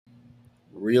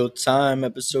Real Time,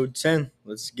 episode 10.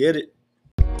 Let's get it.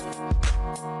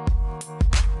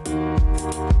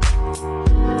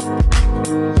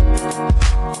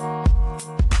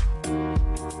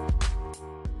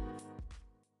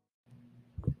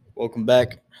 Welcome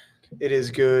back. It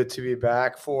is good to be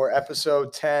back for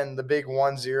episode 10, the big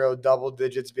 1-0 double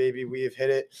digits, baby. We have hit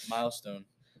it. Milestone.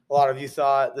 A lot of you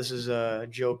thought this is a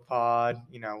joke pod.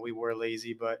 We were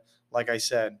lazy, but like I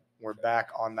said, we're back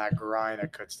on that grind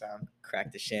at Kutztown.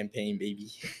 Crack the champagne,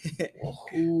 baby.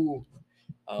 Ooh.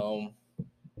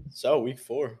 So week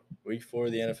four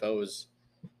of the NFL was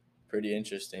pretty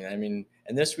interesting. And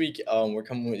this week we're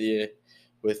coming with you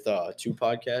with two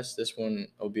podcasts. This one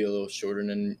will be a little shorter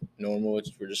than normal.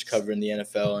 We're just covering the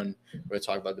NFL, and we're going to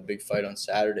talk about the big fight on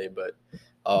Saturday. But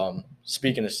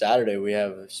speaking of Saturday, we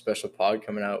have a special pod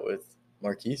coming out with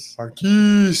Marquise.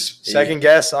 Second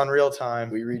guest on Real Time.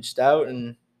 We reached out,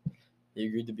 and he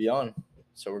agreed to be on.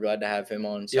 So we're glad to have him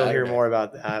on Saturday. You'll hear more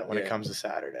about that when it comes to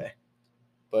Saturday.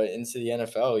 But into the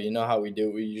NFL, you know how we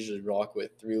do. We usually rock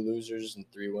with 3 losers and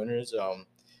 3 winners.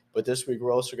 But this week,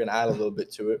 we're also going to add a little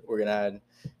bit to it. We're going to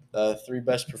add 3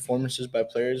 best performances by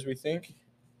players, we think,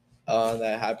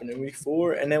 that happened in week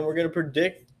 4. And then we're going to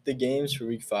predict the games for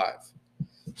week 5.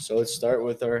 So let's start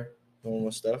with our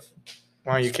normal stuff.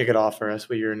 Why don't you kick it off for us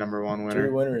with your number 1 winner?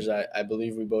 3 winners. I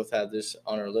believe we both have this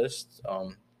on our list.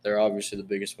 They're obviously the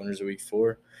biggest winners of week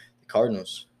 4, the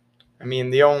Cardinals.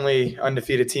 The only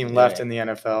undefeated team left in the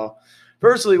NFL.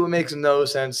 Personally, what makes no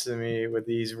sense to me with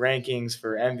these rankings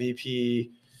for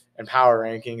MVP and power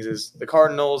rankings is the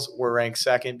Cardinals were ranked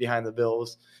second behind the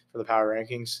Bills for the power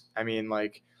rankings.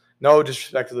 No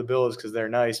disrespect to the Bills because they're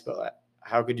nice, but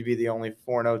how could you be the only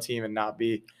 4-0 team and not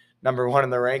be number 1 in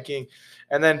the ranking?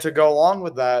 And then to go along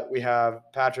with that, we have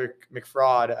Patrick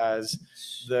McFraud as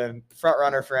the front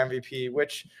runner for MVP,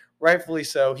 which rightfully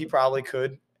so, he probably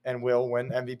could and will win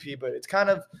MVP, but it's kind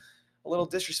of a little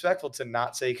disrespectful to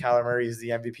not say Kyler Murray is the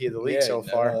MVP of the league so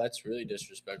far. No, that's really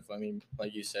disrespectful.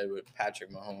 Like you said, with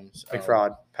Patrick Mahomes.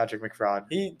 Patrick McFraud.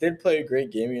 He did play a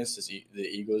great game against the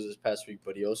Eagles this past week,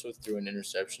 but he also threw an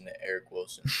interception to Eric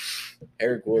Wilson.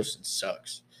 Eric Wilson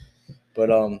sucks. But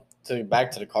back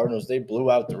to the Cardinals, they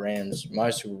blew out the Rams. My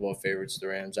Super Bowl favorites, the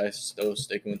Rams. I still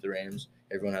sticking with the Rams.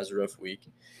 Everyone has a rough week.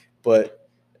 But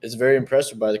it's very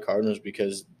impressive by the Cardinals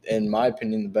because, in my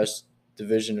opinion, the best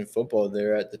division in football,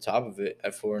 they're at the top of it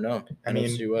at 4-0.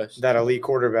 NFC West. That elite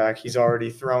quarterback, he's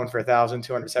already thrown for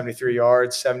 1,273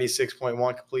 yards,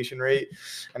 76.1 completion rate,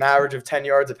 an average of 10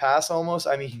 yards a pass almost.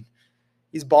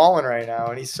 He's balling right now,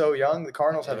 and he's so young. The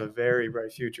Cardinals have a very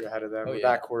bright future ahead of them with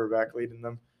that quarterback leading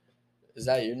them. Is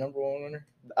that your number 1 winner?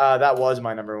 That was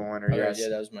my number 1 winner, yes. Yeah,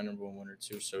 that was my number 1 winner,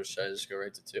 too. So should I just go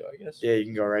right to 2, I guess? Yeah, you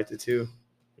can go right to 2.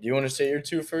 Do you want to say your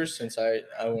 2 first since I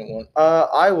went 1?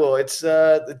 I will. It's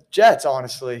the Jets,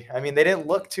 honestly. They didn't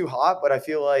look too hot, but I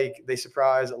feel like they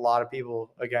surprised a lot of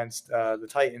people against the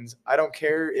Titans. I don't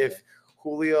care if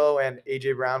Julio and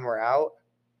A.J. Brown were out.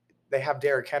 They have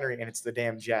Derrick Henry, and it's the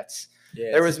damn Jets.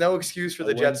 Yeah, there was no excuse for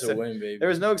the Jets. There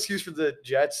was no excuse for the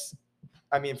Jets,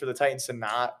 for the Titans to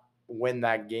not win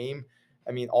that game.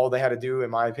 All they had to do, in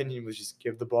my opinion, was just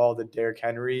give the ball to Derrick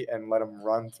Henry and let him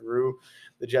run through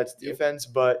the Jets' defense.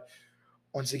 But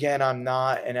once again, I'm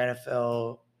not an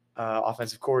NFL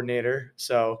offensive coordinator,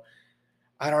 so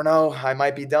I don't know. I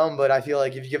might be dumb, but I feel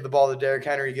like if you give the ball to Derrick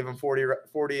Henry, give him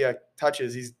 40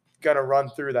 touches, he's going to run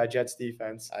through that Jets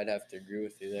defense. I'd have to agree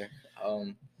with you there.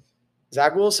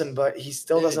 Zach Wilson, but he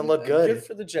still doesn't look good. Good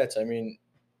for the Jets.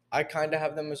 I kind of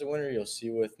have them as a winner. You'll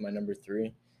see with my number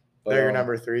 3. But, they're your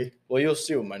number 3? Well, you'll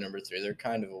see with my number 3. They're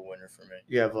kind of a winner for me.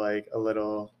 You have a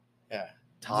little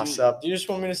toss-up. Do you just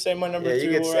want me to say my number 3? Yeah,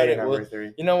 you could say number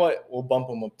 3. You know what? We'll bump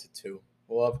them up to 2.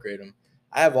 We'll upgrade them.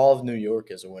 I have all of New York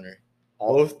as a winner.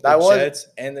 Both the Jets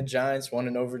and the Giants won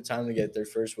in overtime to get their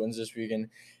first wins this weekend.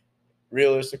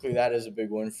 Realistically, that is a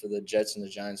big win for the Jets and the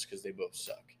Giants because they both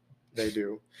suck. They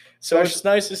do. So it's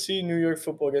nice to see New York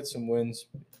football get some wins.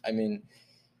 New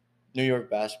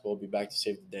York basketball will be back to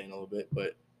save the day in a little bit,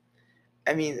 but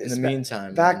in the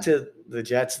meantime. Back to the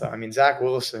Jets, though. Zach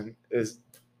Wilson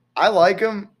I like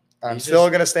him. I'm still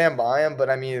going to stand by him, but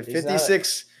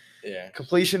 56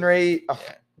 completion rate.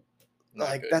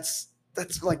 That's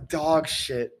like dog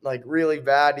shit. Really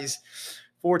bad. He's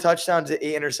 4 touchdowns to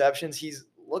 8 interceptions. He's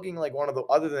looking like one of the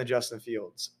other than Justin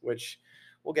Fields, which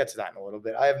we'll get to that in a little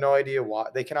bit. I have no idea why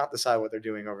they cannot decide what they're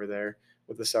doing over there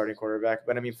with the starting quarterback.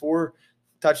 But 4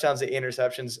 touchdowns to 8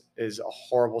 interceptions is a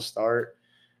horrible start.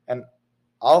 And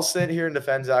I'll sit here and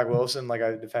defend Zach Wilson like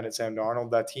I defended Sam Darnold.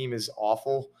 That team is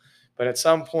awful. But at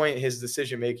some point, his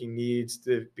decision-making needs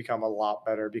to become a lot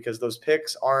better because those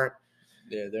picks aren't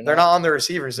Yeah, They're not on the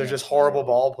receivers. They're No, just they're horrible not.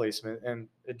 ball placement, and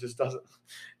it just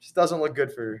doesn't look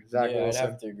good for Zach Yeah, I'd Wilson.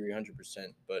 have to agree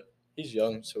 100%. But he's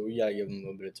young, so we gotta give him a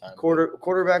little bit of time.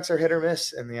 Quarterbacks are hit or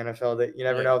miss in the NFL. That you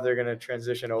never Yeah. know if they're going to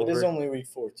transition over. It is only week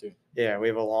 4 too. Yeah, we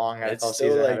have a long NFL It's still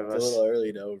season like ahead of a us. little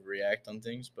early to overreact on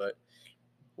things, but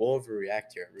we'll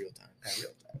overreact here at real time.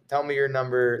 Tell me your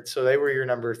number. So they were your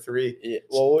number 3. Yeah,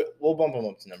 well, we'll bump them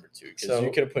up to number 2 because So-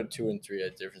 you could have put 2 and 3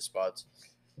 at different spots.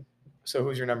 So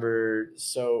who's your number?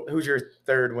 So Who's your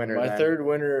third winner? my then? third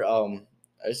winner,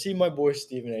 I see my boy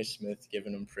Stephen A. Smith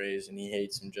giving him praise, and he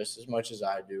hates him just as much as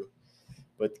I do.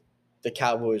 But the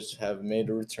Cowboys have made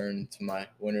a return to my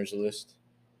winners list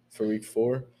for week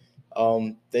 4.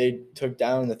 They took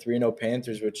down the 3-0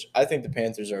 Panthers, which I think the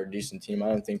Panthers are a decent team. I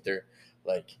don't think they're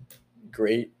like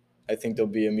great. I think they'll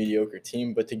be a mediocre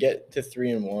team, but to get to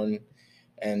 3-1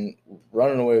 and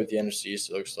running away with the NFC East,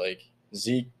 it looks like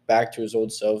Zeke back to his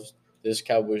old self. This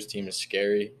Cowboys team is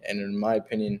scary, and in my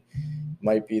opinion,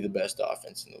 might be the best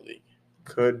offense in the league.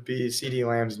 Could be CeeDee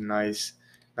Lamb's nice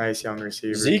young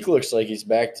receiver. Zeke looks like he's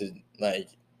back to like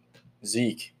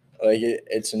Zeke. Like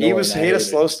it's annoying. He had a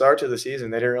slow start to the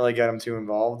season. They didn't really get him too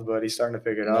involved, but he's starting to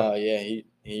pick it up. No, yeah,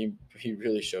 he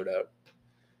really showed out.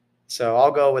 So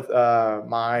I'll go with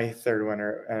my third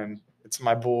winner, and it's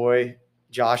my boy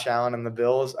Josh Allen and the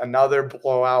Bills. Another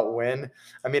blowout win.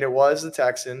 I mean, it was the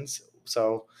Texans,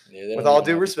 so Yeah, with all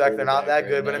due respect, they're not that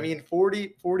good. But I mean,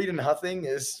 40-0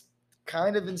 is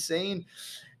kind of insane.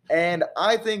 And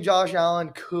I think Josh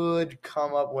Allen could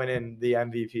come up winning the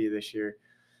MVP this year.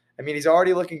 I mean, he's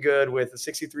already looking good with a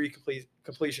 63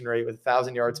 completion rate with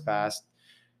 1,000 yards passed,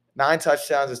 9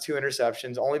 touchdowns, has 2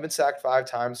 interceptions, only been sacked 5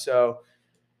 times. So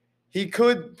he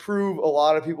could prove a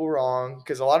lot of people wrong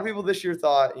because a lot of people this year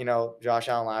thought, Josh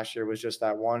Allen last year was just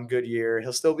that one good year.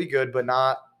 He'll still be good, but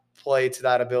not play to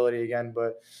that ability again.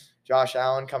 But Josh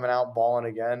Allen coming out balling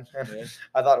again. Yeah.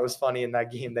 I thought it was funny in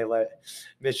that game they let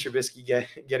Mitch Trubisky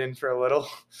get in for a little,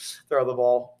 throw the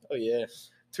ball. Oh yeah,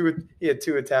 He had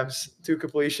 2 attempts, 2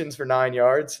 completions for 9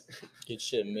 yards. good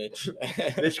shit, Mitch.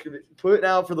 Mitch putting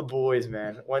out for the boys,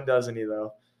 man. When doesn't he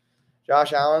though?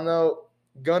 Josh Allen though,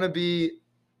 gonna be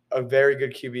a very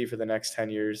good QB for the next 10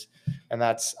 years, and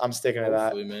I'm sticking to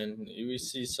that. Hopefully, man. We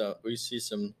see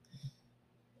some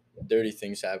dirty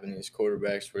things happen to these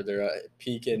quarterbacks where they're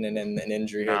peaking and then an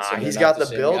injury hits. Nah, and he's they're not got the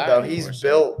same build guy though. anymore, He's so-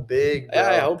 built big. Bro. Yeah,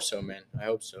 I hope so, man. I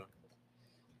hope so.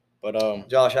 But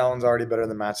Josh Allen's already better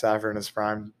than Matt Stafford in his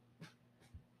prime.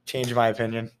 Change my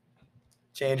opinion.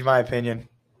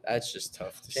 that's just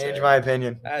tough to say. Change my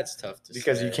opinion That's tough to say.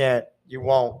 because you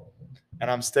won't,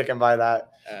 and I'm sticking by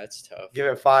that. That's tough. Give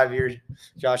it 5 years.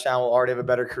 Josh Allen will already have a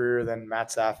better career than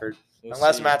Matt Stafford. We'll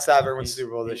Unless see. Matt Stafford wins He's- the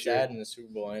Super Bowl this he's year. adding the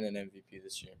Super Bowl and an MVP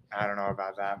this year. I don't know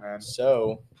about that, man.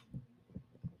 So,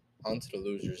 on to the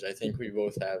losers. I think we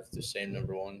both have the same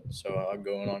number 1. So I'm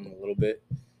going on a little bit.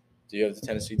 Do you have the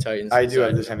Tennessee Titans? I do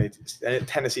have the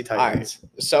Tennessee Titans.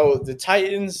 So the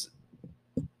Titans,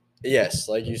 yes,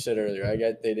 like you said earlier, I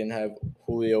get they didn't have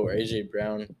Julio or AJ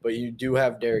Brown, but you do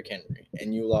have Derrick Henry,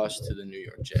 and you lost to the New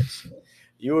York Jets.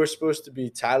 You were supposed to be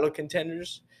title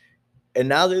contenders, and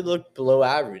now they look below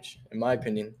average, in my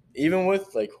opinion. Even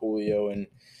with like Julio and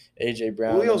AJ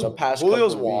Brown, Julio's in the past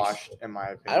Julio's couple of weeks. washed, in my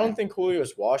opinion. I don't think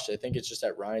Julio's washed. I think it's just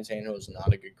that Ryan Tannehill is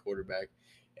not a good quarterback.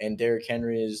 And Derrick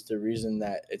Henry is the reason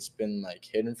that it's been like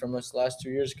hidden from us the last 2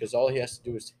 years because all he has to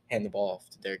do is hand the ball off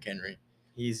to Derrick Henry.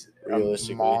 he's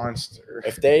Realistically. a monster.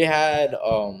 If they had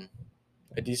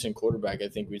a decent quarterback, I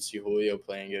think we'd see Julio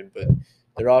playing good. But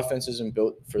their offense isn't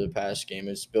built for the pass game.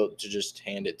 It's built to just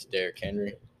hand it to Derrick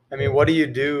Henry. I mean, what do you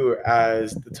do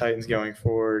as the Titans going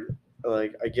forward?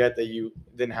 Like, I get that you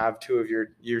didn't have 2 of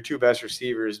your 2 best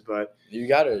receivers, but You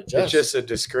got to adjust. it's just a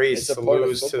disgrace It's a to part of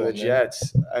lose to football, the man.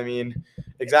 Jets. I mean,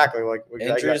 exactly. Like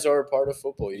Injuries are a part of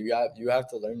football. You have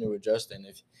to learn to adjust, and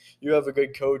if you have a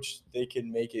good coach, they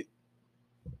can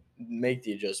make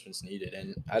the adjustments needed.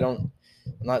 And I'm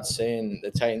not saying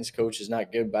the Titans coach is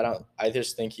not good, but I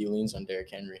just think he leans on Derrick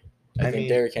Henry. I think mean-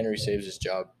 Derrick Henry saves his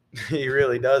job. he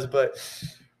really does. But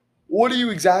what do you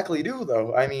exactly do,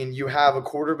 though? I mean, you have a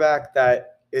quarterback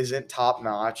that isn't top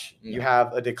notch. No. You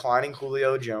have a declining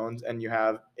Julio Jones, and you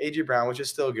have AJ Brown, which is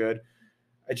still good.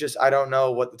 I don't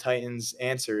know what the Titans'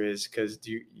 answer is because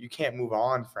you can't move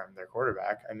on from their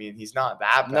quarterback. I mean, he's not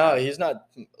that bad. No, he's not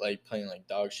like playing like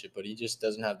dog shit, but he just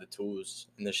doesn't have the tools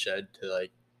in the shed to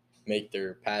like make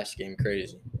their pass game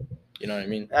crazy. You know what I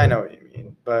mean? I know what you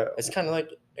mean, but It's kind of like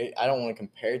I don't want to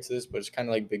compare it to this, but it's kind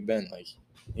of like Big Ben. Like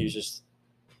he's just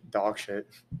dog shit.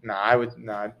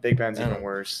 Big Ben's I even don't-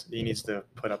 worse. He needs to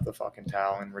put up the fucking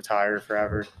towel and retire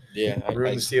forever. Yeah,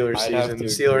 Ruin the Steelers I'd have season. The to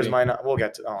Steelers agree. might not. We'll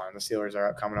get to. And the Steelers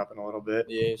are coming up in a little bit.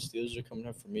 Yeah, Steelers are coming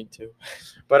up for me too.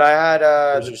 But I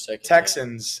had Who's the your second?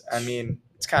 Texans. I mean,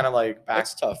 it's kind of like back.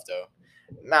 That's tough though.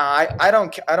 I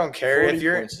don't care 40 if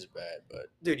you're, points is bad, but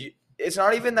dude. It's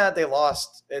not even that they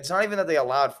lost. It's not even that they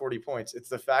allowed 40 points. It's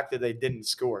the fact that they didn't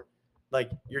score. Like,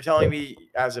 you're telling me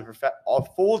as a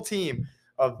full team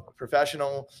of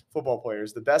professional football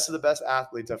players, the best of the best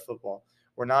athletes of football,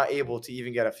 were not able to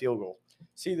even get a field goal.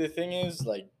 see, the thing is,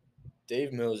 like,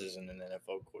 Dave Mills isn't an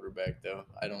NFL quarterback though.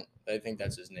 I think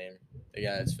that's his name. The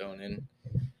guy that's filling in.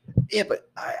 Yeah, but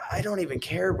I don't even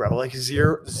care, bro. Like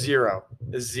zero.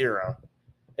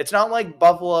 It's not like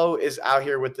Buffalo is out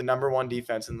here with the number one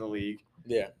defense in the league.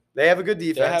 Yeah, They have a good they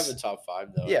defense. have a top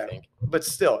 5 though. Yeah. I think. But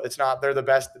still, it's not. They're the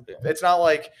best. It's not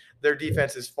like their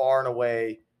defense is far and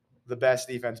away the best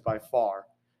defense by far.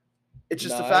 It's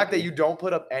just No, the I fact that agree. you don't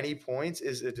put up any points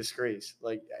is a disgrace.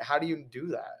 Like, how do you do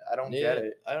that? I don't Yeah, get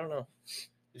it. I don't know.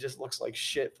 It just looks like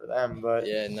shit for them. But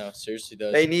Yeah, no, seriously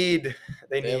does. they need.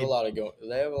 They They have a need. lot of go.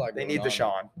 They have a lot. They going need on.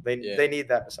 Deshaun. Yeah. They need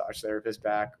that massage therapist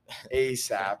back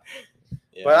ASAP.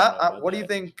 Yeah, But I don't know about what do you that.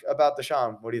 think about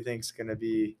Deshaun? What do you think's going to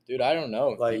be Dude? I don't know.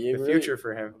 like He the really- future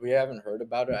for him? We haven't heard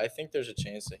about it. I think there's a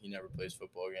chance that he never plays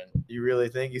football again. You really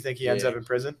think? You think he ends Yeah. up in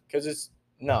prison? Because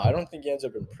I don't think he ends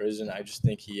up in prison. I just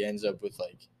think he ends up with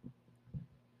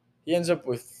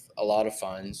a lot of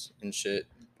fines and shit.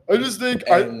 I just think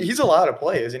And- he's allowed to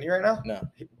play, isn't he right now? No.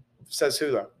 Says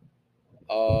who though?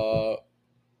 Uh,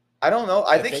 I don't know.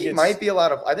 I I think think he it's- might be allowed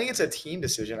to. I think it's a team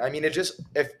decision. I mean, if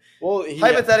well,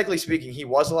 hypothetically speaking, he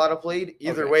was allowed to play.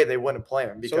 Either Okay. way, they wouldn't play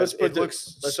him because it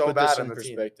looks so put bad this on in the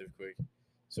team. perspective quick.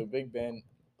 So Big Ben,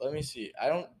 let me see.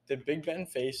 Did Big Ben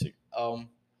face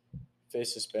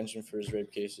suspension for his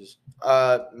rape cases?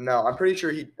 No, I'm pretty sure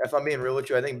if I'm being real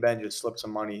with you, I think Ben just slipped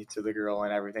some money to the girl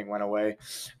and everything went away,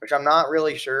 which I'm not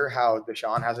really sure how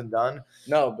Deshaun hasn't done.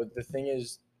 No, but the thing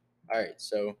is, all right.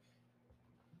 So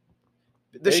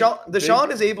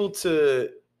Deshaun is able to.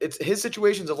 It's his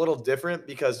situation's a little different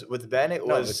because with Ben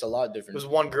it's a lot it different. was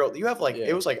one girl. You have Yeah.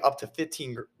 it was like up to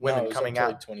 15 women No, it was coming up to,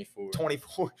 out. like 24.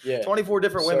 24, Yeah. 24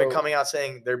 different women So- coming out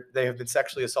saying they have been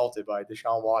sexually assaulted by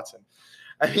Deshaun Watson.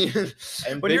 I mean,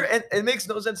 And when Big- you're and it makes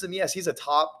no sense to me. Yes, he's a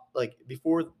top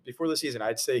before the season.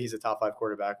 I'd say he's a top 5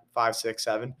 quarterback, 5, 6,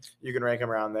 7. You can rank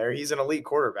him around there. He's an elite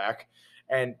quarterback,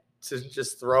 and to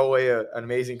just throw away an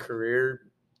amazing career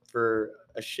for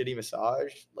a shitty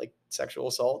massage, like sexual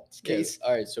assault case.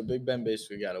 All right. So Big Ben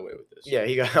basically got away with this. Yeah,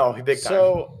 he got big time.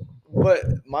 So, but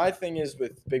my thing is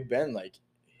with Big Ben, like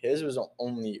his was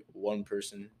only one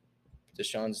person.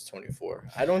 Deshaun's 24.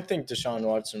 I don't think Deshaun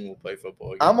Watson will play football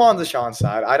again. I'm on Deshaun's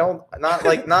side. I don't not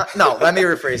like not no. Let me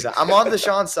rephrase that. I'm on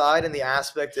Deshaun's side in the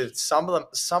aspect of some of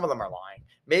them are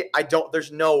lying. I don't.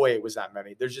 There's no way it was that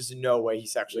many. There's just no way he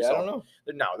sexually. Yeah, I assaulted.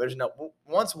 don't know. No, there's no.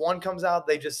 Once one comes out,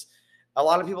 they just. A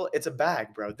lot of people, it's a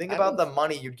bag, bro. Think I about the don't-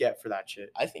 money you'd get for that shit.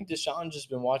 I think Deshaun just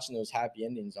been watching those happy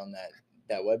endings on that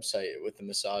website with the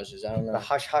massages. I don't know. The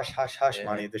hush, hush, hush, hush Yeah.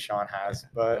 money Deshaun has. I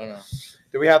But don't know.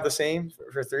 do we have the same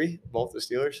for 3? Both the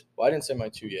Steelers? Well, I didn't say my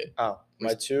 2 yet. Oh,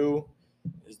 My 2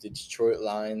 is the Detroit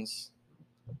Lions.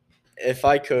 If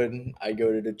I could, I'd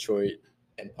go to Detroit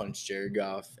and punch Jared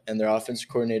Goff and their offensive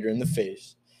coordinator in the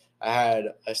face. I had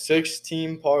a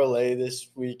 6-team parlay this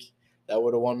week that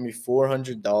would have won me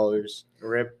 $400,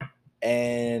 rip.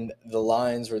 and the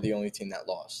Lions were the only team that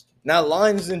lost. Now,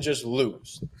 Lions didn't just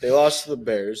lose. They lost to the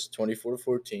Bears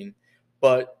 24-14,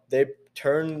 but they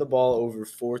turned the ball over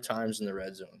 4 times in the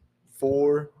red zone.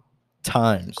 4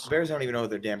 times. Bears don't even know who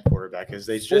their damn quarterback is.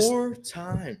 They just 4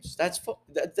 times. That's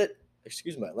that.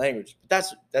 Excuse my language, but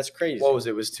that's crazy. what was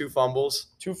it? It was 2 fumbles,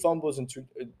 2 fumbles and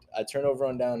a turnover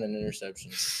on down and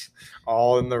interception.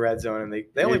 all in the red zone, and they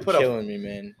only You're put up. killing me,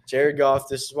 man. Jared Goff.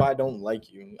 This is why I don't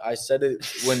like you. I said it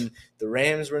when the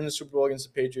Rams were in the Super Bowl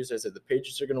against the Patriots. I said the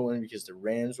Patriots are going to win because the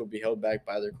Rams will be held back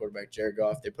by their quarterback Jared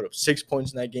Goff. They put up 6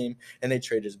 points in that game, and they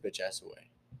traded his bitch ass away.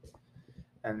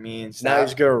 I mean, Now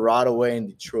he's going to rot away in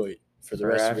Detroit for the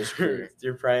rest of his forever. career.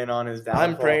 You're praying on his downfall.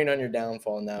 I'm praying on your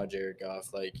downfall now, Jared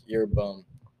Goff. Like, you're a bum.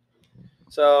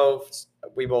 So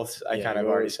we both, I Yeah, kind of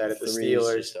you're already said it. The 3 is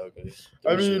Steelers. just ugly.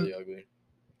 I It was mean- really ugly.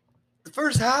 The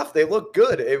first half, they looked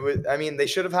good. It was. I mean, they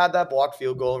should have had that blocked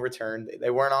field goal in return.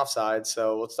 They weren't offside,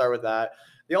 so let's start with that.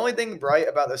 The only thing bright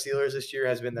about the Steelers this year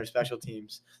has been their special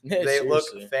teams. Yeah, They look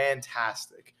seriously.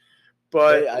 fantastic.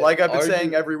 But I like I've been argue-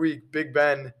 saying every week, Big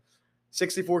Ben,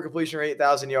 64 completion rate,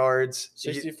 1,000 yards.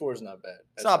 64 is not bad.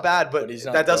 It's not bad, but he's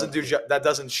not that doesn't throwing- do. That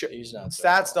doesn't show. He's not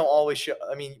Stats don't always show.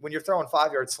 I mean, when you're throwing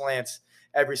 5-yard slants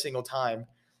every single time,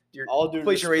 your all due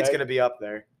completion rate's respect going to be up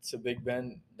there. to Big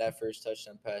Ben, that first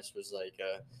touchdown pass was like,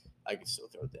 I can still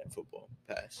throw a damn football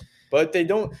pass. But they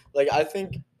don't, like, I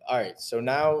think, all right, so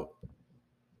now,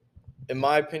 in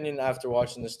my opinion, after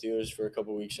watching the Steelers for a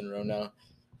couple weeks in a row now,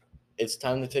 it's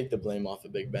time to take the blame off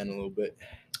of Big Ben a little bit.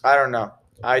 I don't know.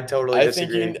 I totally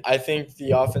disagree. I think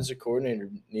the offensive coordinator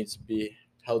needs to be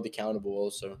held accountable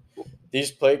also.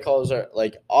 These play calls are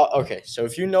like, okay, so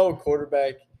if you know a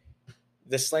quarterback,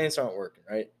 the slants aren't working,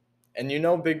 right? And you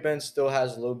know Big Ben still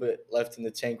has a little bit left in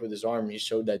the tank with his arm. He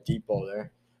showed that deep ball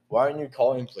there. Why aren't you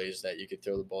calling plays that you could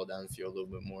throw the ball down the field a little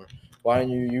bit more? Why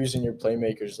aren't you using your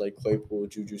playmakers like Claypool,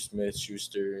 Juju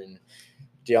Smith-Schuster, and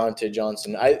Deontay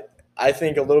Johnson? I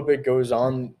think a little bit goes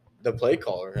on the play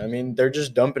caller. I mean, they're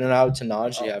just dumping it out to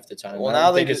Najee half the time. Well, I now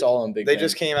don't they think it's all on Big They Ben.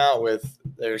 just came out with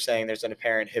they're saying there's an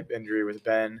apparent hip injury with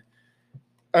Ben.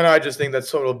 And I just think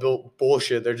that's total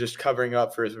bullshit. They're just covering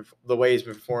up for the way he's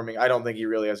been performing. I don't think he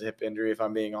really has a hip injury, if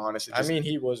I'm being honest. I mean,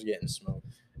 he was getting smoked.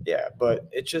 Yeah, but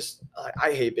it just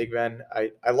I hate Big Ben.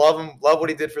 I love him. Love what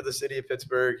he did for the city of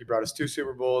Pittsburgh. He brought us 2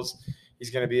 Super Bowls.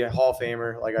 He's going to be a Hall of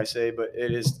Famer, like I say, but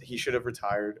he should have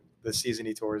retired the season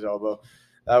he tore his elbow.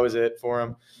 That was it for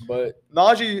him. But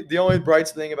Najee, the only bright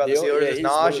thing about the Steelers is he's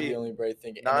Najee. the only bright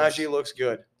thing. Najee looks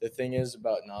good. The thing is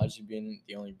about Najee being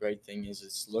the only bright thing is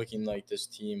it's looking like this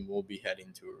team will be heading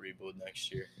to a rebuild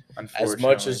next year. As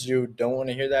much as you don't want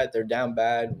to hear that, they're down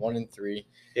bad, 1-3.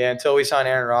 Yeah, until we sign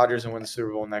Aaron Rodgers and win the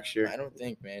Super Bowl next year. I don't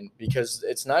think, man, because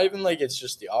it's not even like it's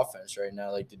just the offense right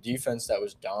now. Like the defense that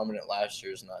was dominant last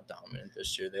year is not dominant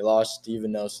this year. They lost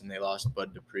Steven Nelson. They lost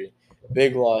Bud Dupree.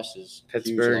 Big losses.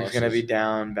 Pittsburgh's going to be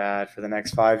down bad for the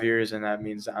next 5 years, and that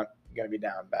means I'm going to be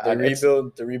down bad.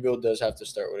 The rebuild does have to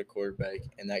start with a quarterback,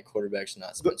 and that quarterback's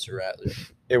not Spencer Rattler.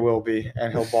 It will be,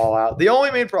 and he'll ball out. The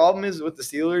only main problem is with the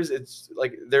Steelers. It's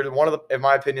like they're in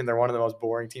my opinion, they're one of the most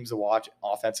boring teams to watch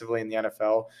offensively in the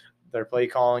NFL. Their play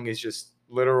calling is just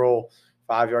literal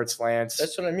 5-yard slants.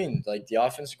 That's what I mean. Like the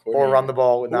offensive coordinator. Or run the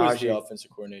ball with Najee. Who is the offensive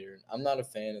coordinator? I'm not a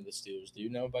fan of the Steelers. Do you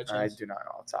know by chance? I do not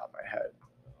know off the top of my head.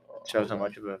 It shows how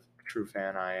much of a true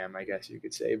fan I am, I guess you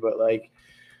could say. But like,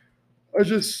 I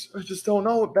just don't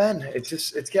know with Ben.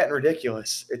 It's getting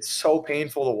ridiculous. It's so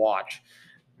painful to watch.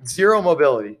 Zero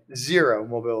mobility.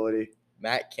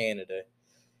 Matt Canada.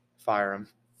 Fire him.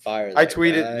 Fire. I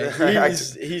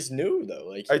tweeted. He's new though.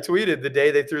 Like I tweeted the day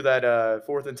they threw that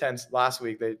 4th and 10 last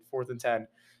week. They 4th and 10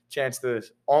 chance to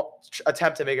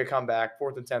attempt to make a comeback.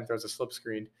 4th and 10 throws a slip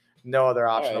screen. No other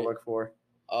option to look for.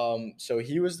 So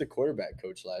he was the quarterback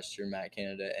coach last year, Matt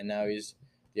Canada, and now he's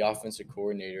the offensive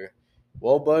coordinator.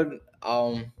 Well, bud,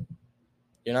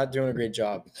 you're not doing a great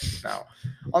job. No.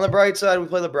 On the bright side, we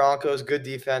play the Broncos. Good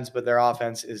defense, but their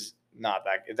offense is not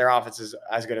that good. Their offense is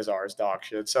as good as ours, dog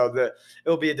shit. So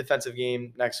it'll be a defensive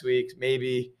game next week.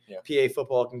 Maybe PA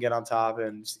football can get on top,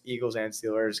 and Eagles and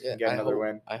Steelers can get another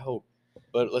win. I hope.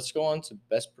 But let's go on to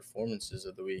best performances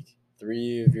of the week.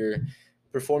 3 of your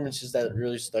performances that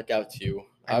really stuck out to you.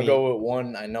 I'll go with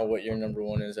one. I know what your number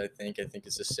one is, I think. I think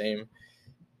it's the same.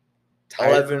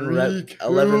 11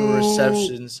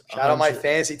 receptions. Shout out my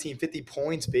fantasy team. 50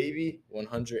 points, baby.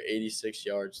 186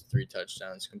 yards, 3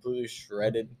 touchdowns. Completely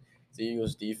shredded the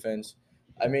Eagles' defense.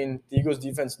 I mean, the Eagles'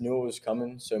 defense knew it was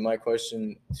coming. So my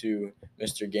question to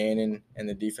Mr. Gannon and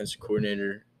the defensive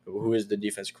coordinator, who is the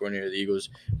defensive coordinator of the Eagles,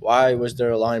 why was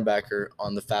there a linebacker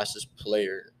on the fastest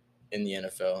player in the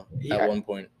NFL at one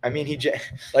point? I mean,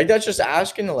 that's just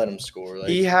asking to let him score. Like,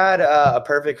 he had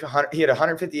he had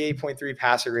 158.3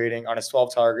 passer rating on his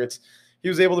 12 targets. He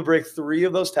was able to break 3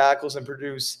 of those tackles and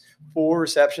produce 4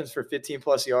 receptions for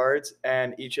 15-plus yards,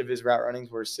 and each of his route runnings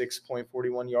were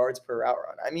 6.41 yards per route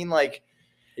run. I mean, like,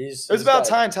 it was about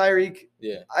time Tyreek.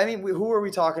 Yeah. I mean, who are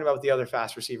we talking about with the other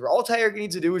fast receiver? All Tyreek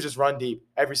needs to do is just run deep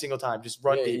every single time. Just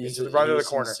run deep. Just run to the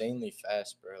corner. He's insanely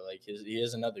fast, bro. Like, he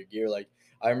has another gear. Like,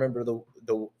 I remember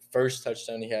the first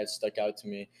touchdown he had stuck out to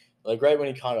me. Like, right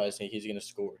when he caught it, I was thinking he's going to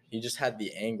score. He just had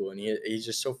the angle, and he's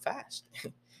just so fast.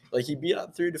 Like, he beat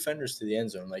out 3 defenders to the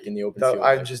end zone, like, in the open field.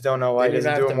 I just don't know why he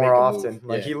doesn't do it more often.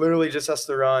 Like, he literally just has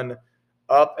to run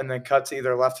up and then cut to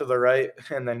either left or the right,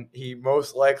 and then he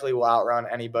most likely will outrun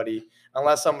anybody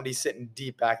unless somebody's sitting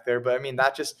deep back there. But, I mean,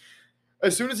 that just –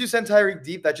 as soon as you send Tyreek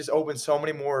deep, that just opens so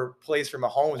many more plays for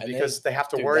Mahomes because they have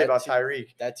to worry about Tyreek.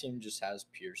 That team just has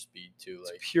pure speed, too.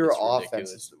 Like, it's pure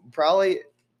offense. It's probably,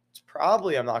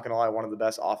 I'm not going to lie, one of the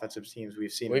best offensive teams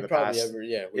we've seen in the past.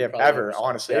 Ever,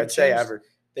 honestly. I'd say ever.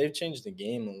 They've changed the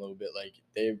game a little bit. Like,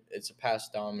 it's a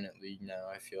pass-dominant league now,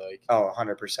 I feel like. Oh,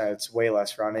 100%. It's way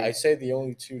less running. I'd say the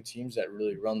only 2 teams that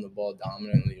really run the ball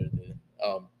dominantly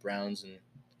are the Browns and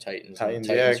Titans.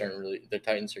 The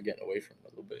Titans are getting away from it a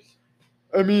little bit.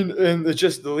 I mean, and it's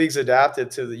just the league's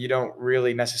adapted to you don't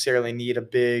really necessarily need a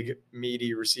big,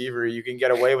 meaty receiver. You can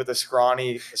get away with a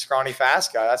scrawny,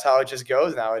 fast guy. That's how it just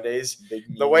goes nowadays. Big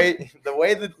The meaty.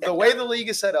 way the league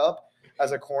is set up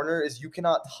as a corner is you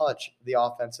cannot touch the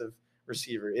offensive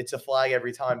receiver. It's a flag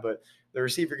every time, but the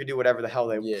receiver can do whatever the hell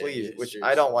they Yeah, please, yeah, which I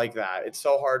seriously. don't like that. It's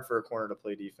so hard for a corner to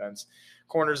play defense.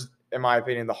 Corners, in my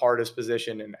opinion, the hardest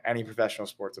position in any professional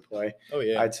sport to play. Oh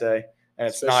yeah. I'd say. And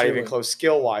it's not Especially even when- close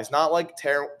skill-wise. Not like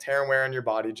tear and wear on your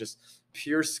body, just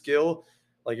pure skill.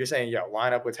 Like you're saying,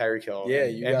 line up with Tyreek Hill. Yeah,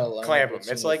 and, you and gotta line clamp up him. with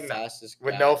some It's of the like fastest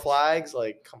with no guys. flags.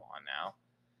 Like, come on now.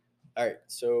 All right,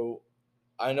 so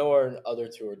I know our other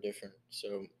two are different.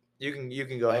 So You can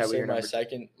go I'll ahead with say your my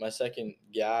number. second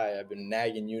guy. I've been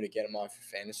nagging you to get him off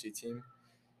your fantasy team.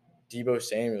 Debo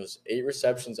Samuel's 8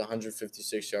 receptions,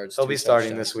 156 yards. He'll 2 be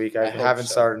starting touchdowns. this week. I hope haven't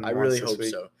so. started. I really once hope this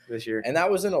week, so. this year. And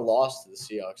that wasn't a loss to the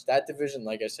Seahawks. That division,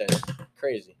 like I said,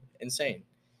 crazy, insane.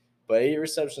 But 8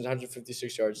 receptions,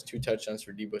 156 yards, 2 touchdowns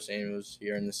for Debo Samuels.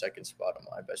 Here in the second spot on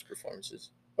my best performances.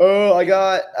 Oh, I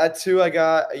got at 2. I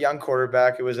got a young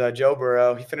quarterback. It was Joe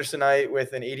Burrow. He finished the night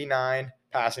with an 89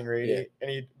 passing rating, Yeah. and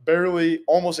he barely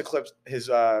almost eclipsed his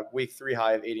week 3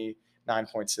 high of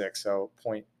 89.6, so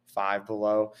 0.5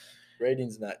 below.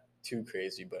 Rating's not too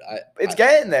crazy, but It's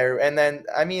getting there. And then,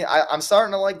 I mean, I'm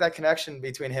starting to like that connection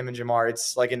between him and Jamar.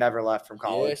 It's like it never left from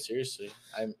college. Yeah, seriously.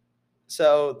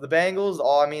 So the Bengals,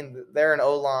 they're an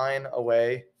O-line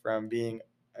away from being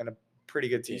a pretty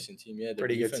good team. Decent team. Yeah, their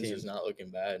Pretty good defense team. is not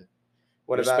looking bad.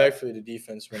 What about Respectfully, the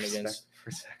defense went against.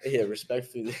 Respect. Yeah,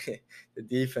 respectfully, the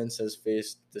defense has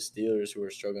faced the Steelers, who are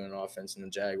struggling on offense, and the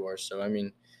Jaguars. So I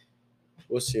mean,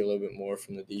 we'll see a little bit more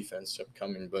from the defense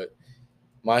upcoming. But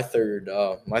my third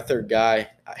guy,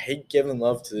 I hate giving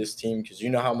love to this team because you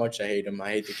know how much I hate them.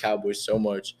 I hate the Cowboys so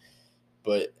much.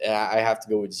 But I have to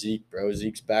go with Zeke, bro.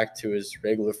 Zeke's back to his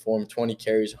regular form, 20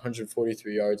 carries,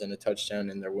 143 yards, and a touchdown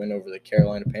in their win over the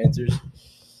Carolina Panthers,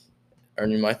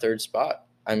 earning my third spot.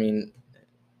 I mean,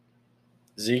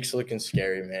 Zeke's looking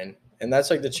scary, man. And that's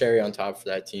like the cherry on top for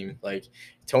that team. Like,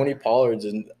 Tony Pollard's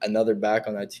another back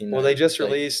on that team. Well, they just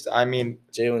released,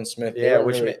 Jalen Smith. Yeah,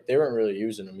 they weren't really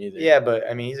using him either. Yeah, but,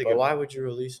 I mean, he's a good. Why would you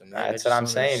release him? That's what I'm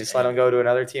saying. Just let him go to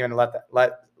another team and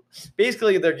let.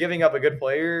 Basically, they're giving up a good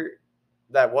player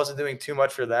that wasn't doing too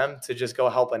much for them to just go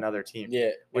help another team.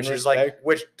 Yeah, which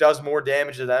does more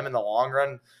damage to them in the long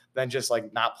run than just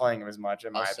like not playing him as much.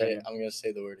 In my opinion, I'm gonna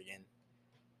say the word again.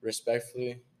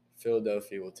 Respectfully,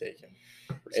 Philadelphia will take him.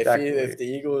 Respectfully. If the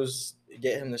Eagles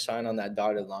get him to sign on that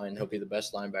dotted line, he'll be the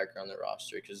best linebacker on the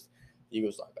roster because the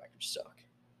Eagles linebackers suck.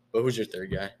 But who's your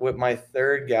third guy? With my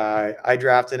third guy, I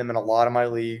drafted him in a lot of my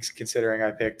leagues, considering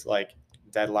I picked like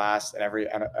dead last in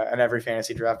every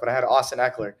fantasy draft. But I had Austin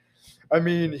Eckler. I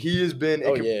mean, he has been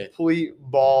a complete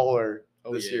baller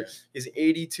this year. He's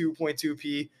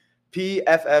 82.2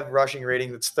 PFF rushing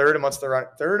rating. That's third amongst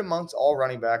all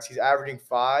running backs. He's averaging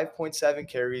 5.7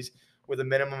 carries with a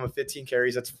minimum of 15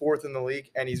 carries. That's fourth in the league,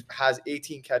 and he has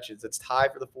 18 catches. That's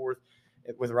tied for the fourth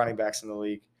with running backs in the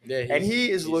league. Yeah, and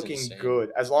he is looking insane.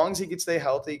 good as long as he can stay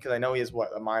healthy. Because I know he has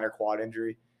a minor quad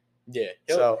injury. Yeah,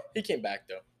 he came back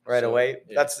though right away.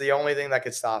 Yeah. That's the only thing that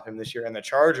could stop him this year. And the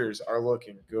Chargers are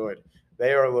looking good.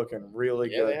 They are looking really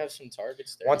good. Yeah, they have some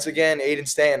targets there. Once again, Aiden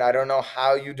Stanton, I don't know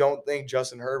how you don't think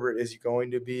Justin Herbert is going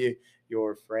to be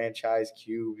your franchise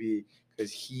QB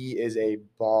because he is a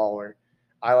baller.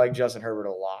 I like Justin Herbert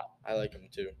a lot. I like him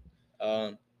too.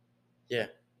 Yeah,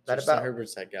 Justin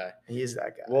Herbert's that guy. He is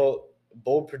that guy. Well,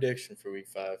 bold prediction for Week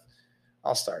 5.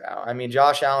 I'll start out. I mean,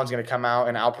 Josh Allen's going to come out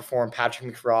and outperform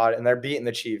Patrick McFraud, and they're beating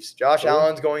the Chiefs. Josh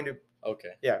Allen's going to –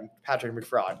 okay. Yeah, Patrick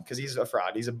McFraud, because he's a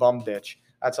fraud. He's a bum bitch.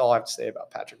 That's all I have to say about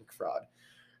Patrick McFraud.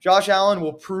 Josh Allen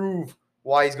will prove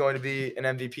why he's going to be an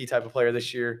MVP type of player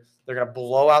this year. They're going to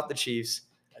blow out the Chiefs.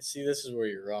 I see. This is where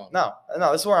you're wrong. No,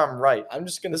 this is where I'm right. I'm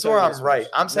just going to. This is where I'm right.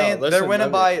 I'm saying they're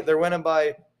winning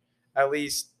by at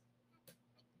least.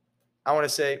 I want to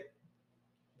say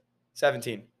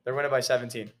 17. They're winning by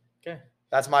 17. Okay,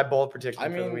 that's my bold prediction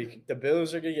for the week. The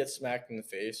Bills are going to get smacked in the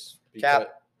face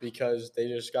because they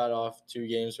just got off 2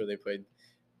 games where they played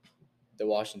the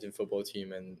Washington football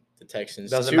team and the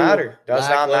Texans. Does not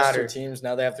matter. Teams.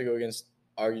 Now they have to go against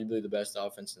arguably the best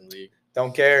offense in the league.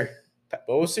 Don't care. But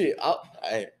we'll see.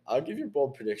 I'll give your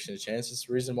bold prediction a chance. It's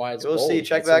the reason why it's bold. We'll see.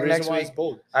 Check back next week.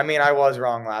 I mean, I was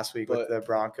wrong last week with the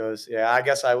Broncos. Yeah, I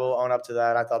guess I will own up to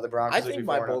that. I thought the Broncos would be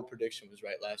my bold prediction was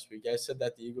right last week. I said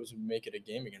that the Eagles would make it a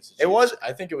game against the Chiefs. It was.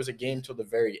 I think it was a game till the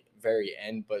very, very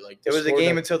end. But it was a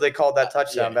game until they called that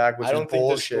touchdown back, which is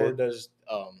bullshit. Think the score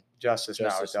does justice. No,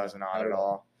 it does not at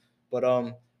all.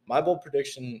 But my bold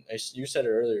prediction, you said it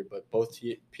earlier, but both PA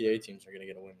teams are going to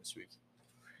get a win this week.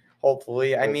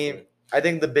 Hopefully. I mean, Hopefully. I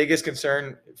think the biggest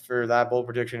concern for that bold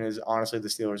prediction is honestly the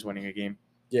Steelers winning a game.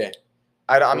 Yeah.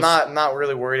 I'm We'll not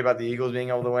really worried about the Eagles being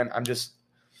able to win.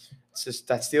 It's just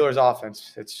that Steelers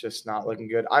offense. It's just not looking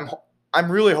good. I'm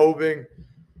really hoping.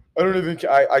 I don't even.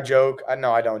 I joke.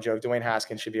 No, I don't joke. Dwayne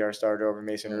Haskins should be our starter over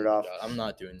Mason Oh my Rudolph. God, I'm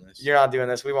not doing this. You're not doing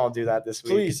this. We won't do that this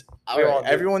week. Please, We won't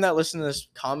do- everyone that listens to this,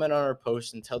 comment on our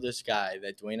post and tell this guy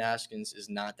that Dwayne Haskins is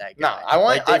not that No, guy. I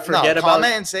want Like, they forget about.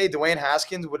 comment and say Dwayne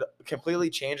Haskins would completely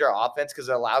change our offense because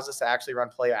it allows us to actually run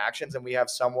play actions and we have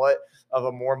somewhat of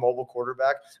a more mobile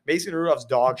quarterback. Mason Rudolph's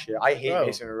dog shit. I hate Bro.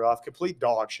 Mason Rudolph. Complete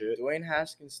dog shit. Dwayne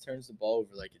Haskins turns the ball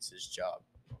over like it's his job.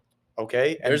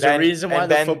 Okay, and There's a reason why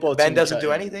the football Ben team doesn't cut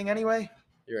do him. anything anyway.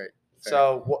 You're right. Fair.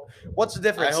 So what's the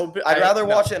difference? I hope- I'd I- rather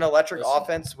no. watch an electric Listen.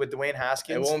 offense with Dwayne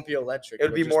Haskins. It won't be electric. It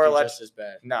would be just more just as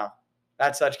bad. No,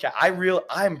 that's such cat.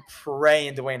 I'm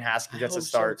praying Dwayne Haskins gets a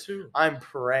start. too. I'm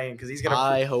praying because he's gonna.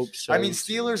 I hope so. I mean,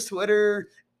 Steelers Twitter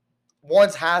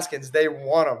wants Haskins. They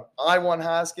want him. I want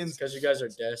Haskins. because you guys are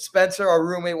dead. Spencer, our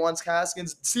roommate, wants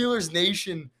Haskins. Steelers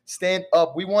Nation, stand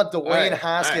up. We want Dwayne right,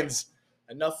 Haskins.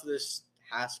 Enough of this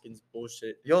Haskins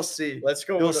bullshit. You'll see. Let's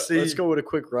go. You'll Let's see. go with a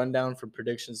quick rundown for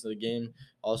predictions of the game.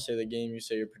 I'll say the game. You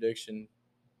say your prediction.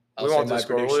 I'll We say won't my do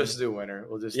score. We'll prediction. just do winner.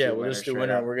 We'll just We'll just do straight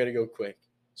winner. up. And we're gonna go quick.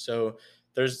 So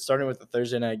starting with the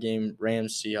Thursday night game,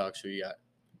 Rams Seahawks. Who you got?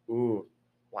 Ooh,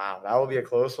 wow, that will be a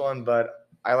close one, but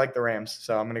I like the Rams,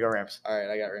 so I'm gonna go Rams. All right,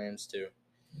 I got Rams too.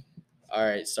 All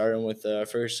right, starting with the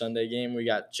first Sunday game, we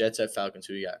got Jets at Falcons.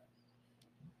 Who you got?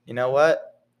 You know what?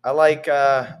 I like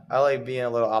being a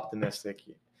little optimistic.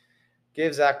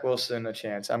 Give Zach Wilson a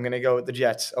chance. I'm gonna go with the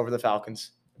Jets over the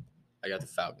Falcons. I got the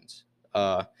Falcons.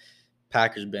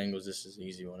 Packers Bengals. This is an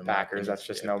easy one. in my Packers, opinion. that's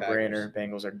just Yeah, no brainer.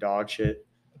 Bengals are dog shit.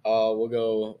 We'll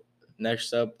go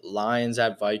next up. Lions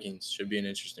at Vikings. Should be an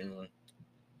interesting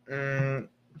one.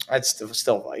 I'd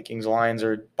still Vikings. Lions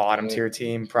are bottom tier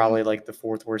team, probably like the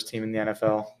fourth worst team in the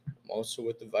NFL. I'm also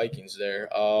with the Vikings there.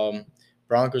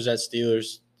 Broncos at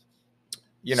Steelers.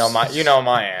 You know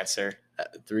my answer.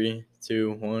 3,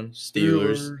 2, 1.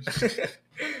 Steelers.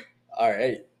 All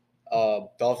right.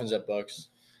 Dolphins at Bucks.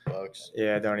 Bucks.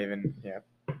 Yeah, don't even. Yeah.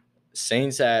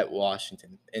 Saints at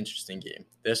Washington. Interesting game.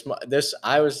 This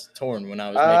I was torn when I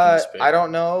was making this pick. I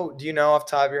don't know. Do you know off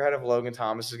the top of your head if Logan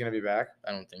Thomas is going to be back?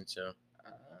 I don't think so.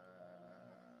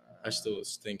 I still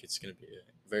think it's going to be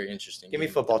a very interesting Give game.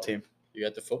 me football team. You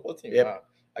got the football team? Yep. Wow.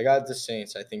 I got the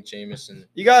Saints. I think Jameson.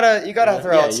 You gotta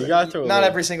throw Yeah, out. you gotta throw a Not little-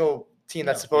 every single team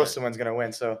that's No, supposed yeah. to win's going to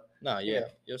win. So No, yeah,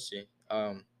 you'll see.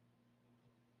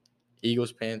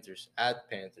 Eagles Panthers at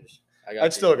Panthers. I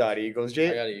still got Eagles.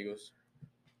 I got Eagles.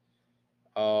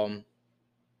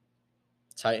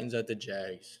 Titans at the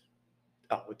Jags.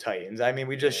 Oh, Titans. I mean,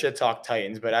 we just shit talk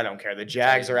Titans, but I don't care. The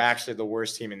Jags are actually the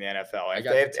worst team in the NFL. I If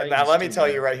got they- the Titans now, let me too, tell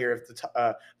man. you right here: if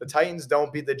the Titans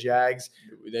don't beat the Jags,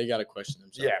 They got to question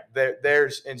themselves. yeah,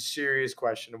 there's in serious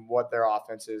question of what their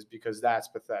offense is because that's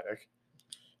pathetic.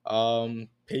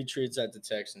 Patriots at the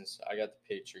Texans. I got the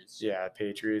Patriots. Yeah,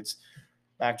 Patriots.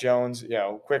 Mac Jones.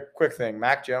 Yeah, quick thing.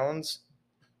 Mac Jones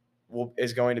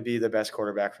is going to be the best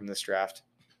quarterback from this draft.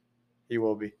 He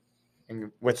will be, and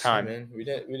with We'll see, time. man. We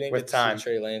didn't With get to time. see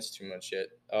Trey Lance too much yet.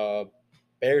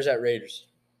 Bears at Raiders.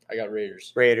 I got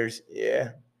Raiders. Raiders.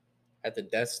 Yeah. At the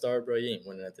Death Star, bro. You ain't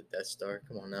winning at the Death Star.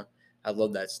 Come on now. I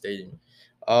love that stadium.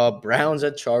 Browns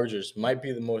at Chargers might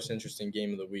be the most interesting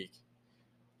game of the week.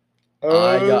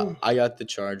 I got the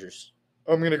Chargers.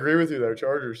 I'm gonna agree with you there.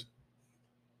 Chargers.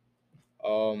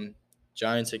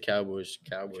 Giants at Cowboys.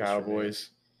 Cowboys.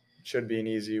 Should be an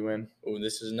easy win. Oh,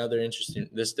 this is another interesting.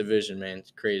 This division, man,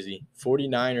 it's crazy.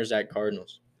 49ers at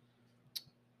Cardinals.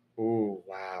 Ooh,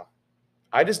 wow.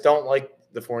 I just don't like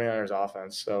the 49ers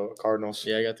offense, so Cardinals.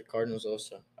 Yeah, I got the Cardinals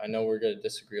also. I know we're gonna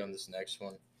disagree on this next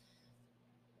one.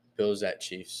 Bills at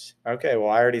Chiefs. Okay, well,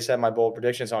 I already said my bold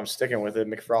prediction, so I'm sticking with it.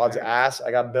 McFraud's ass. I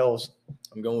got Bills.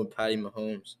 I'm going with Patty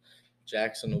Mahomes.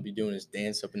 Jackson will be doing his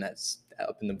dance up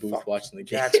in the booth Fuck. watching the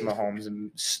game. Jackson Mahomes,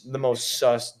 the most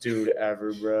sus dude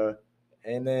ever, bro.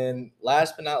 And then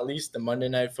last but not least, the Monday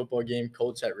Night Football game,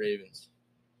 Colts at Ravens.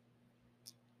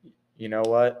 You know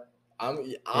what?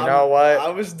 You know what? I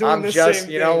was doing I'm the just,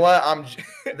 same you know thing.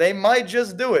 what? They might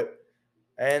just do it,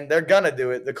 and they're gonna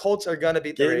do it. The Colts are gonna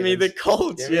beat the Give Ravens. me the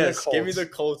Colts. Give me the Yes, give me Colts. the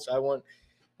Colts. I want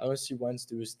to see Wentz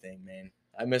do his thing, man.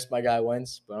 I miss my guy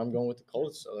Wentz, but I'm going with the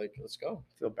Colts. So let's go.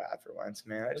 I feel bad for Wentz,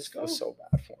 man. I Let's just feel go. so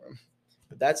bad for him.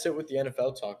 But that's it with the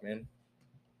NFL talk, man.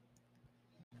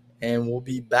 And we'll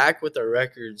be back with our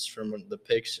records from the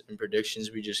picks and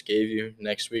predictions we just gave you.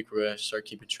 Next week, we're going to start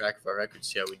keeping track of our records,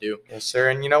 see how we do. Yes,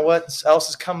 sir. And you know what else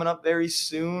is coming up very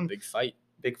soon? Big fight.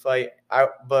 big fight.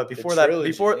 But before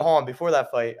that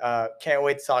fight, can't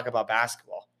wait to talk about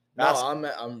basketball. No,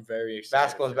 I'm very excited.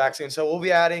 Basketball's back soon. So we'll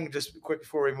be adding, just quick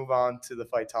before we move on to the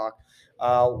fight talk,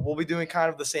 we'll be doing kind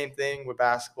of the same thing with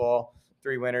basketball.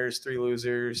 3 winners, 3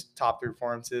 losers, top 3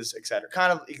 performances, etc.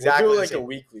 Kind of exactly we'll do like a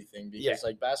weekly thing because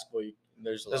like basketball,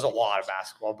 there's a lot of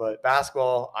basketball, but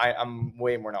basketball, I'm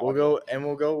way more knowledgeable.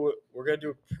 We're gonna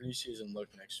do a preseason look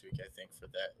next week, I think, for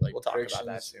that. Like we'll talk about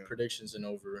that soon. Predictions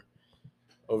and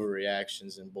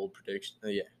overreactions and bold predictions.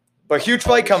 Yeah. But huge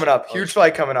fight coming up.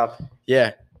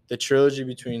 Yeah, the trilogy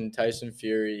between Tyson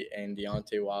Fury and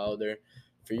Deontay Wilder.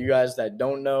 For you guys that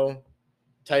don't know,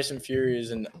 Tyson Fury is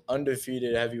an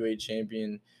undefeated heavyweight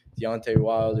champion. Deontay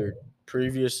Wilder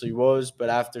previously was, but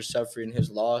after suffering his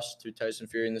loss to Tyson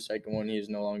Fury in the second one, he is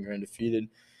no longer undefeated.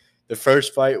 The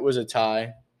first fight was a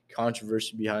tie.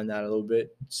 Controversy behind that a little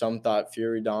bit. Some thought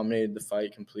Fury dominated the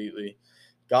fight completely.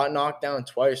 Got knocked down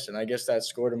twice, and I guess that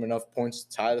scored him enough points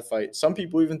to tie the fight. Some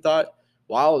people even thought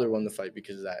Wilder won the fight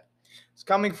because of that. It's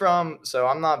coming from – so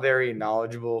I'm not very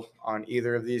knowledgeable on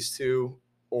either of these two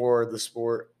or the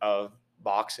sport of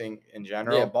boxing in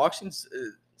general. Yeah, boxing's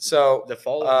so the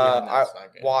follow. I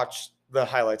watched the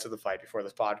highlights of the fight before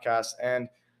this podcast, and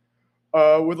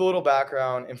with a little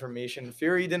background information,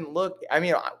 Fury didn't look. I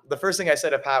mean, the first thing I said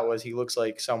to Pat was he looks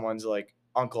like someone's like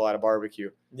uncle at a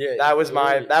barbecue. Yeah, that was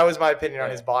my opinion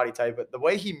on his body type. But the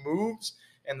way he moves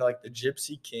and like the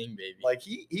Gypsy King, baby, like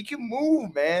he can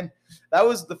move, man. That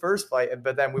was the first fight,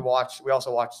 but then we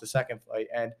also watched the second fight,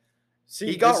 and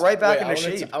he got right back into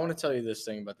shape. I want to tell you this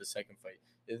thing about the second fight.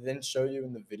 It didn't show you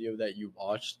in the video that you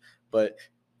watched, but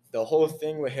the whole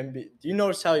thing with him. Do you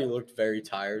notice how he looked very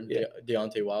tired,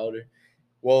 Deontay Wilder?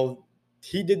 Well,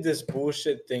 he did this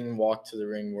bullshit thing, walk to the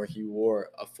ring where he wore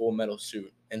a full metal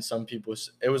suit, and some people,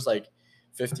 it was like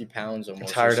 50 pounds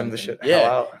almost. Tired him the shit.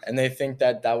 And they think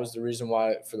that was the reason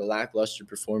why for the lackluster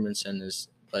performance and his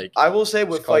like. I will say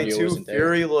with fight 2,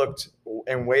 Fury looked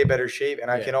in way better shape,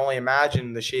 and I can only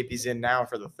imagine the shape he's in now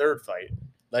for the third fight.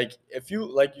 Like if you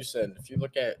look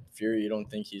at Fury, you don't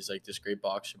think he's like this great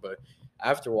boxer, but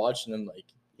after watching him, like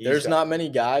there's not many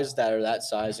guys that are that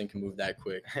size and can move that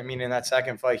quick. I mean, in that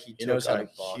second fight, he took a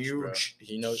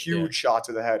huge shot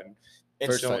to the head. And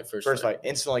first fight,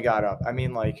 instantly got up. I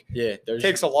mean, like, it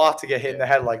takes a lot to get hit in the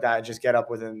head like that and just get up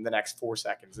within the next 4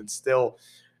 seconds and still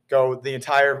go the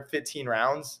entire 15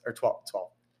 rounds or 12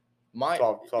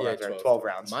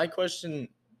 rounds. My question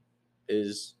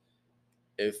is,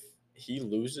 if he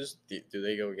loses, do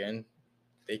they go again?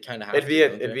 They kind of have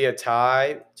it'd be a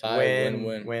tie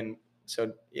win.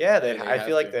 So I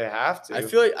feel like they have to.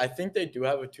 I think they do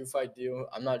have a 2-fight deal.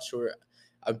 I'm not sure.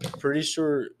 I'm pretty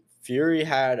sure Fury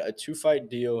had a 2-fight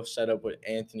deal set up with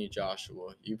Anthony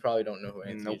Joshua. You probably don't know who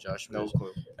Anthony Joshua is.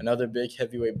 Clue. Another big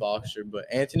heavyweight boxer, but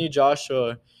Anthony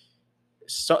Joshua.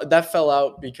 So that fell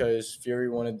out because Fury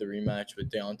wanted the rematch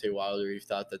with Deontay Wilder. He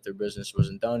thought that their business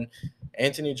wasn't done.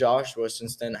 Anthony Joshua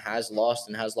since then has lost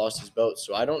his belt.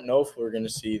 So I don't know if we're going to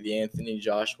see the Anthony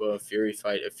Joshua Fury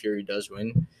fight if Fury does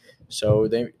win. So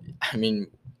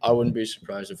I wouldn't be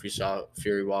surprised if we saw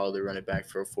Fury Wilder run it back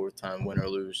for a 4th time, win or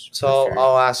lose. So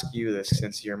I'll ask you this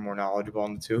since you're more knowledgeable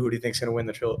on the two. Who do you think's going to win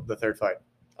the third fight?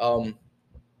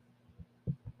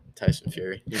 Tyson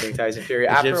Fury. You think Tyson Fury?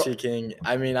 Gypsy King.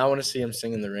 I mean, I want to see him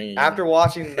sing in the ring again. After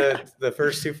watching the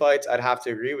first 2 fights, I'd have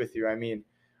to agree with you. I mean,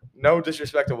 no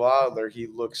disrespect to Wilder, he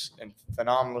looks in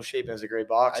phenomenal shape and is a great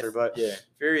boxer, but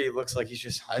Fury looks like he's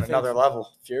just on another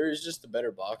level. Fury's just a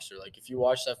better boxer. Like, if you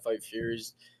watch that fight,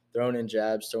 Fury's throwing in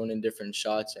jabs, throwing in different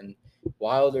shots, and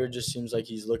Wilder just seems like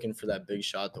he's looking for that big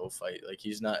shot the whole fight. Like,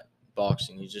 he's not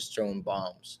boxing. He's just throwing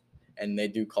bombs. And they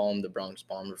do call him the Bronx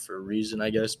Bomber for a reason, I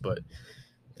guess, but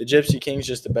the Gypsy King's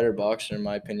just a better boxer, in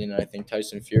my opinion. I think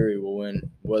Tyson Fury will win,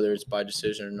 whether it's by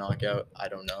decision or knockout. I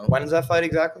don't know. When is that fight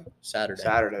exactly?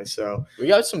 Saturday. So we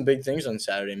got some big things on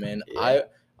Saturday, man. Yeah.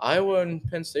 Iowa and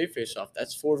Penn State face off.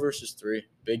 That's 4 versus 3.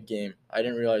 Big game. I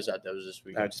didn't realize that was this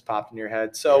week. That just popped in your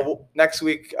head. So next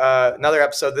week, another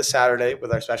episode this Saturday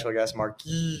with our special guest,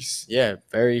 Marquise. Yeah,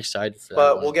 very excited for that.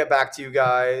 But we'll get back to you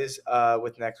guys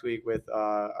with next week with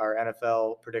our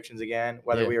NFL predictions again,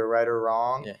 whether we were right or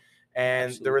wrong. Yeah. And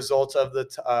Absolutely. The results of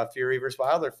the Fury versus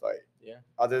Wilder fight. Yeah.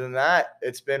 Other than that,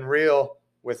 it's been real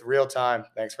with real time.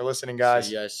 Thanks for listening, guys.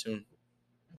 See you guys soon.